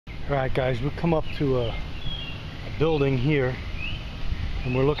Alright guys, we come up to a building here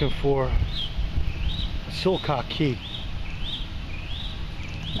and we're looking for a Silcock Key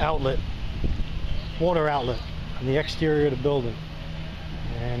outlet, water outlet on the exterior of the building.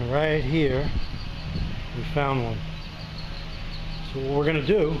 And right here we found one. So what we're going to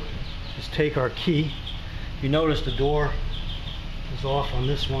do is take our key. You notice the door is off on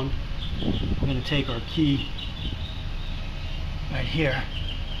this one. We're going to take our key right here,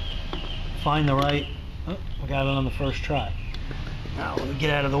 find the right, oh, we got it on the first try. Now when we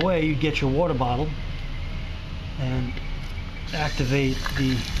get out of the way, you get your water bottle and activate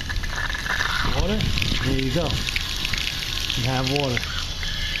the water. There you go, you have water.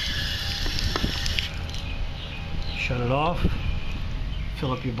 Shut it off,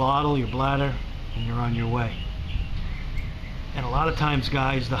 fill up your bottle, your bladder, and you're on your way. And a lot of times,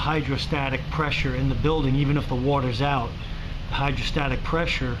 guys, the hydrostatic pressure in the building, even if the water's out, the hydrostatic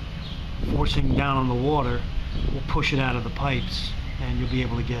pressure forcing down on the water will push it out of the pipes, and you'll be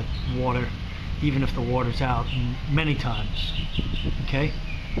able to get water even if the water's out many times. Okay,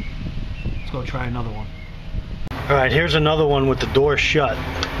 let's go try another one. All right, here's another one with the door shut.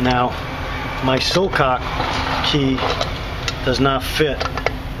 Now my Silcock key does not fit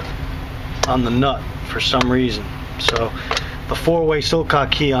on the nut for some reason, so the four-way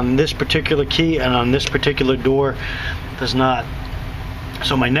Silcock key on this particular key and on this particular door does not.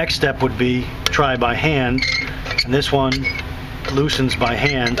 So my next step would be try by hand, and this one loosens by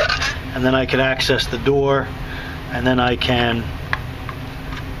hand, and then I can access the door, and then I can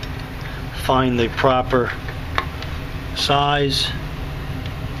find the proper size.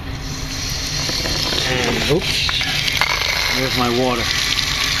 And oops, there's my water.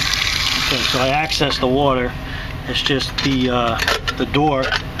 Okay, so I access the water. It's just the door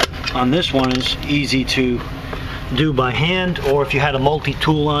on this one is easy to do by hand, or if you had a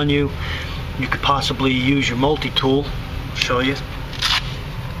multi-tool on you, you could possibly use your multi-tool. I'll show you.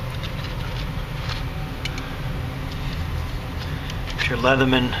 It's your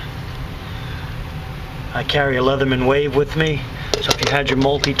Leatherman. I carry a Leatherman Wave with me, so if you had your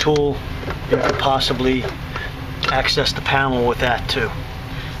multi-tool, you could possibly access the panel with that too.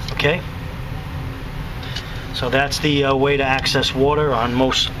 Okay? So that's the way to access water on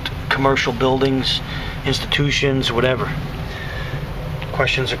most commercial buildings, institutions, whatever.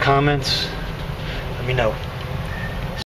 Questions or comments? Let me know.